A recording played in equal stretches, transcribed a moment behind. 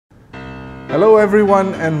Hello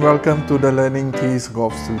everyone and welcome to the Learning Keys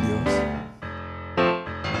Golf Studios.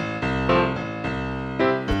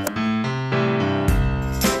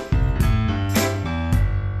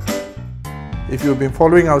 If you've been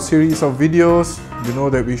following our series of videos, you know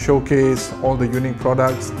that we showcase all the unique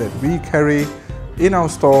products that we carry in our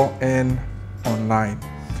store and online.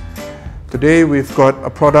 Today we've got a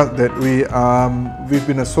product that we've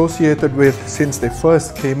been associated with since they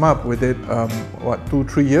first came up with it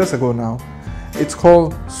 2-3 years ago now. It's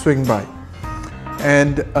called Swingbyte.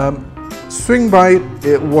 And Swingbyte,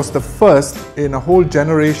 it was the first in a whole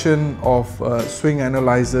generation of swing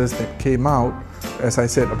analyzers that came out, as I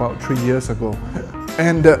said, about 3 years ago.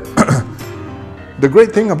 And the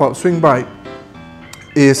great thing about Swingbyte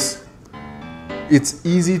is it's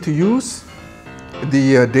easy to use.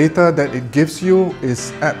 The data that it gives you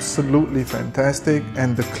is absolutely fantastic,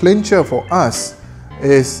 and the clincher for us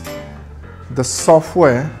is the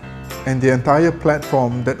software and the entire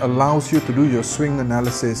platform that allows you to do your swing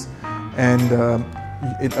analysis, and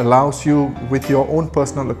it allows you with your own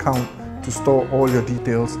personal account to store all your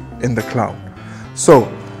details in the cloud. So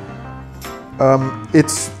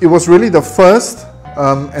it was really the first,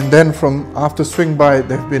 and then from after Swingbyte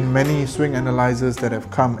there have been many swing analyzers that have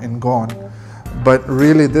come and gone. But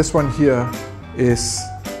really this one here is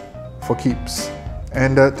for keeps.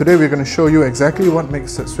 And today we're going to show you exactly what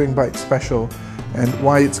makes Swingbyte special and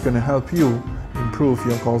why it's going to help you improve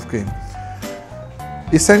your golf game.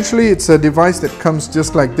 Essentially it's a device that comes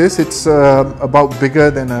just like this. It's about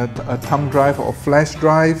bigger than a thumb drive or flash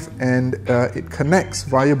drive, and it connects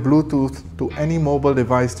via Bluetooth to any mobile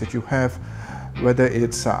device that you have, whether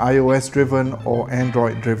it's iOS driven or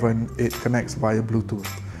Android driven. It connects via Bluetooth.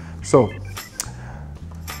 So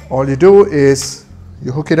all you do is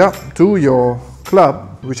you hook it up to your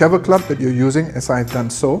club, whichever club that you're using, as I've done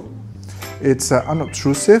so. It's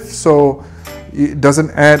unobtrusive, so it doesn't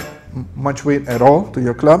add much weight at all to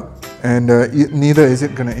your club, and neither is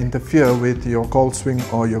it going to interfere with your golf swing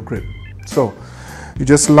or your grip. So you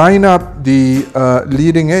just line up the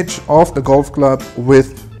leading edge of the golf club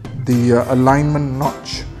with the alignment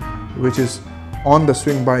notch, which is on the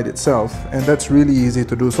Swingbyte itself, and that's really easy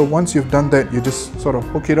to do. So once you've done that, you just sort of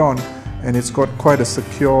hook it on, and it's got quite a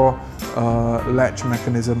secure latch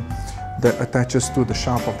mechanism that attaches to the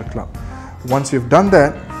shaft of the club. Once you've done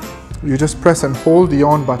that, you just press and hold the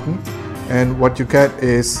on button, and what you get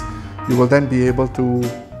is you will then be able to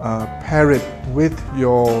pair it with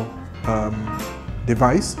your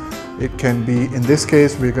device. It can be, in this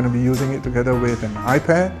case, we're going to be using it together with an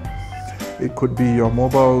iPad. It could be your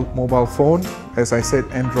mobile phone, as I said,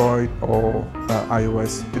 Android or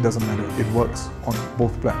iOS, it doesn't matter. It works on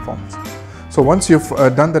both platforms. So once you've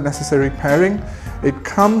done the necessary pairing, it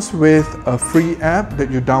comes with a free app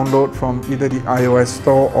that you download from either the iOS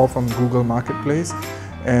store or from Google Marketplace.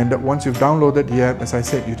 And once you've downloaded the app, as I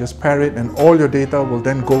said, you just pair it, and all your data will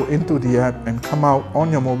then go into the app and come out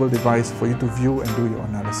on your mobile device for you to view and do your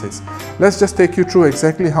analysis. Let's just take you through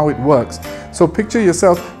exactly how it works. So picture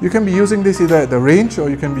yourself, you can be using this either at the range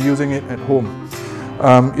or you can be using it at home.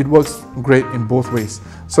 It works great in both ways.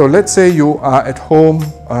 So let's say you are at home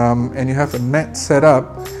and you have a net set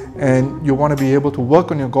up, and you want to be able to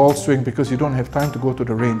work on your golf swing because you don't have time to go to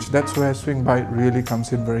the range. That's where Swingbyte really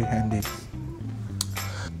comes in very handy.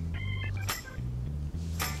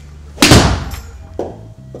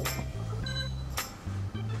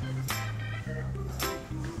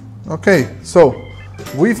 Okay, so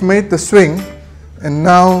we've made the swing, and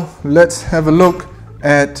now let's have a look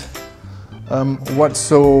at what's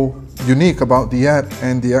so unique about the app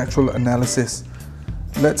and the actual analysis.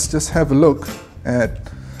 Let's just have a look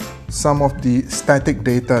at some of the static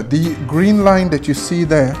data. The green line that you see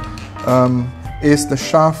there is the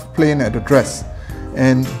shaft plane at address,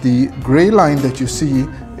 and the gray line that you see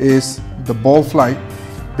is the ball flight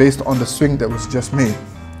based on the swing that was just made.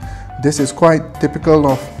 This is quite typical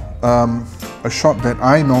of a shot that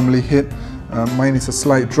I normally hit. Mine is a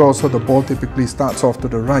slight draw, so the ball typically starts off to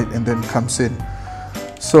the right and then comes in.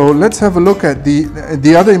 So let's have a look at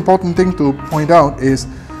the other important thing to point out is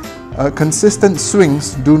consistent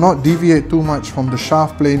swings do not deviate too much from the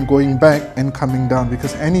shaft plane going back and coming down,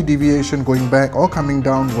 because any deviation going back or coming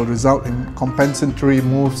down will result in compensatory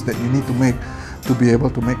moves that you need to make to be able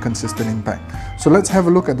to make consistent impact. So let's have a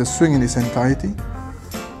look at the swing in its entirety.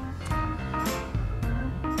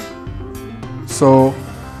 So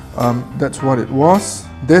that's what it was.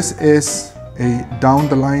 This is a down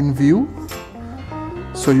the line view.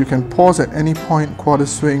 So you can pause at any point, quarter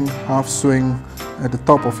swing, half swing, at the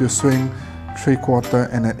top of your swing, 3/4,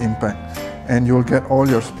 and at impact. And you'll get all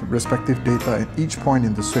your respective data at each point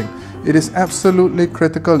in the swing. It is absolutely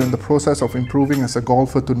critical in the process of improving as a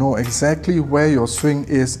golfer to know exactly where your swing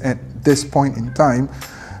is at this point in time.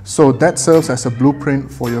 So that serves as a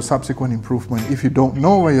blueprint for your subsequent improvement. If you don't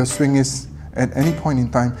know where your swing is at any point in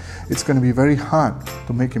time, it's going to be very hard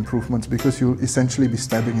to make improvements because you'll essentially be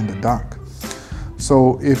stabbing in the dark.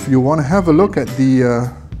 So if you want to have a look at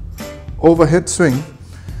the overhead swing,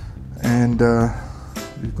 and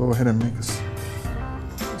you go ahead and make this.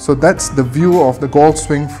 So that's the view of the golf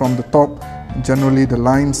swing from the top. Generally the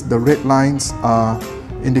lines, the red lines are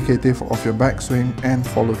indicative of your backswing and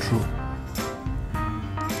follow through.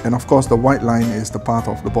 And of course the white line is the path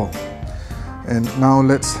of the ball. And now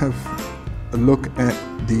let's have a look at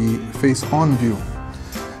the face-on view.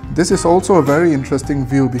 This is also a very interesting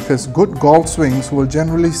view because good golf swings will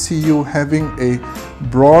generally see you having a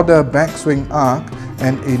broader backswing arc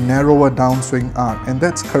and a narrower downswing arc. And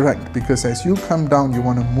that's correct because as you come down, you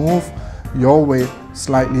want to move your weight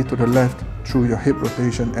slightly to the left through your hip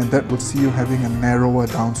rotation, and that will see you having a narrower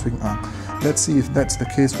downswing arc. Let's see if that's the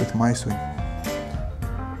case with my swing.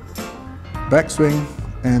 Backswing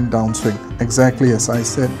and downswing. Exactly as I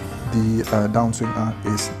said, the downswing arc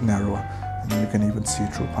is narrower. And you can even see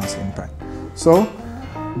through past impact. So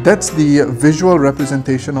that's the visual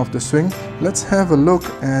representation of the swing. Let's have a look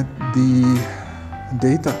at the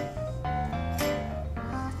data.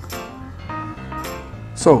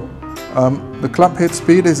 So the club head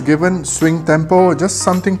speed is given, swing tempo. Just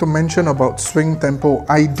something to mention about swing tempo.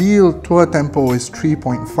 Ideal tour tempo is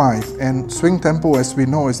 3.5, and swing tempo, as we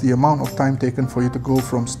know, is the amount of time taken for you to go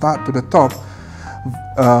from start to the top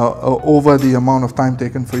over the amount of time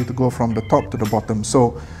taken for you to go from the top to the bottom.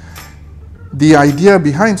 So the idea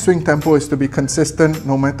behind swing tempo is to be consistent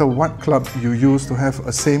no matter what club you use, to have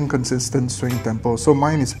a same consistent swing tempo. So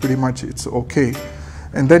mine is pretty much, it's okay.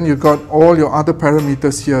 And then you got all your other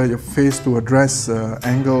parameters here, your face to address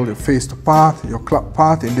angle, your face to path, your club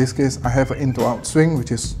path. In this case I have an in to out swing,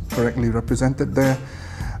 which is correctly represented there.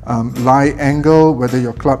 Lie angle, whether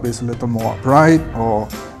your club is a little more upright or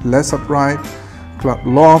less upright. Club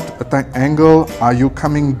loft, attack angle, are you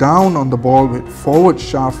coming down on the ball with forward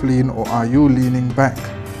shaft lean or are you leaning back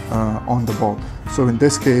on the ball? So in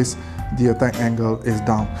this case the attack angle is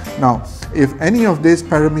down. Now if any of these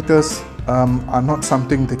parameters are not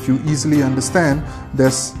something that you easily understand,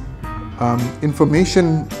 there's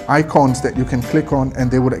information icons that you can click on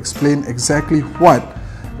and they would explain exactly what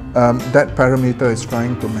that parameter is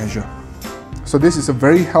trying to measure. So this is a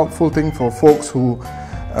very helpful thing for folks who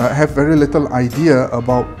have very little idea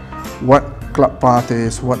about what club path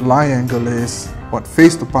is, what lie angle is, what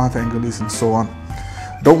face to path angle is, and so on.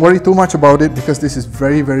 Don't worry too much about it because this is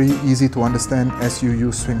very, very easy to understand as you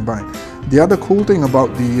use Swingbyte. The other cool thing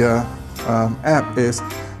about the app is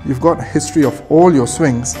you've got a history of all your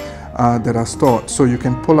swings that are stored. So you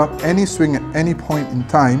can pull up any swing at any point in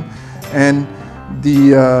time, and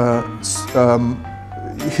the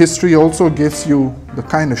history also gives you the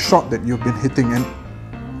kind of shot that you've been hitting. And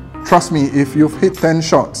trust me, if you've hit 10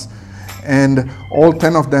 shots and all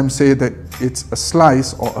 10 of them say that it's a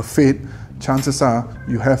slice or a fade, chances are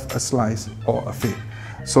you have a slice or a fade.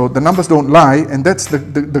 So the numbers don't lie, and that's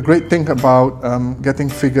the great thing about getting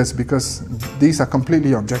figures, because these are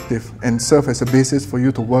completely objective and serve as a basis for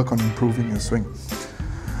you to work on improving your swing.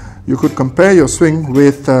 You could compare your swing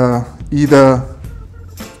with either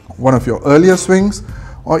one of your earlier swings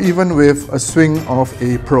or even with a swing of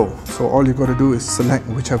a pro. So all you got to do is select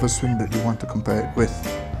whichever swing that you want to compare it with.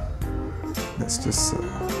 Let's just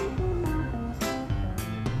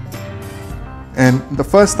and the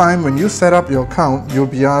first time when you set up your account, you'll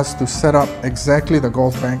be asked to set up exactly the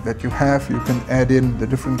golf bag that you have. You can add in the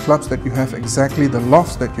different clubs that you have, exactly the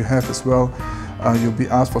lofts that you have as well. You'll be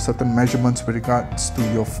asked for certain measurements with regards to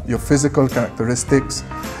your physical characteristics,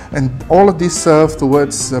 and all of these serve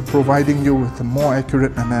towards providing you with a more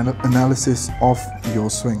accurate analysis of your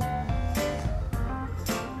swing.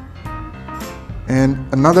 And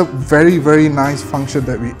another very, very nice function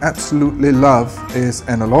that we absolutely love is,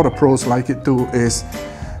 and a lot of pros like it too, is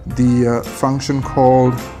the function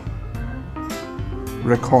called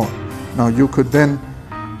record. Now you could then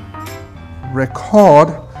record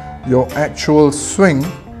your actual swing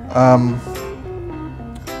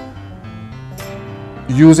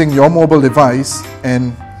using your mobile device,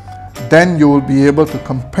 and then you will be able to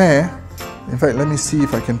compare. In fact, let me see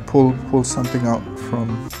if I can pull something out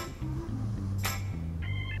from.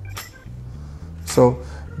 So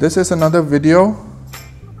this is another video,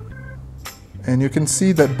 and you can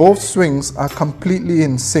see that both swings are completely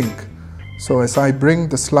in sync. So as I bring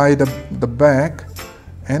the slider the back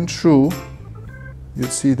and through, you'll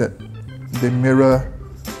see that they mirror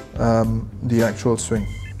the actual swing.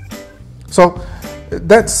 So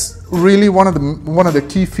that's really one of the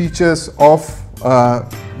key features of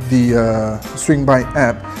the Swingbyte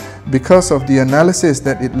app, because of the analysis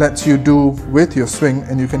that it lets you do with your swing,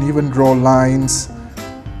 and you can even draw lines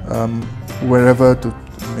wherever to,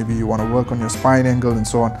 maybe you want to work on your spine angle and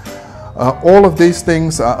so on. All of these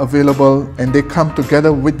things are available and they come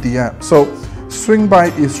together with the app. So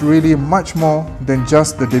Swingbyte is really much more than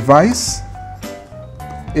just the device.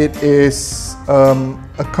 It is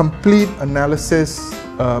a complete analysis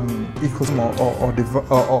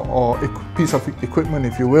ecosystem or piece of equipment,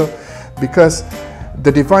 if you will, because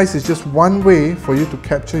the device is just one way for you to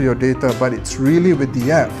capture your data, but it's really with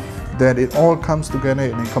the app that it all comes together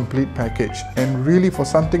in a complete package. And really, for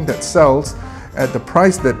something that sells at the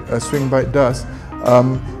price that Swingbyte does,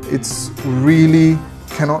 it's really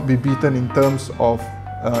cannot be beaten in terms of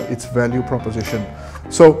its value proposition.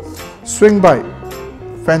 So Swingbyte,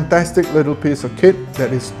 fantastic little piece of kit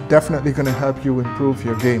that is definitely going to help you improve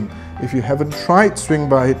your game. If you haven't tried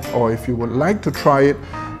Swingbyte, or if you would like to try it,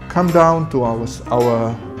 come down to our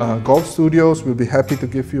golf studios. We'll be happy to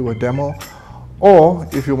give you a demo. Or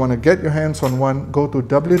if you want to get your hands on one, go to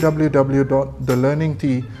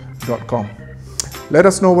www.thelearningtee.com. Let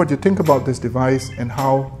us know what you think about this device and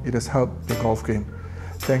how it has helped the golf game.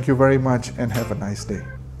 Thank you very much and have a nice day.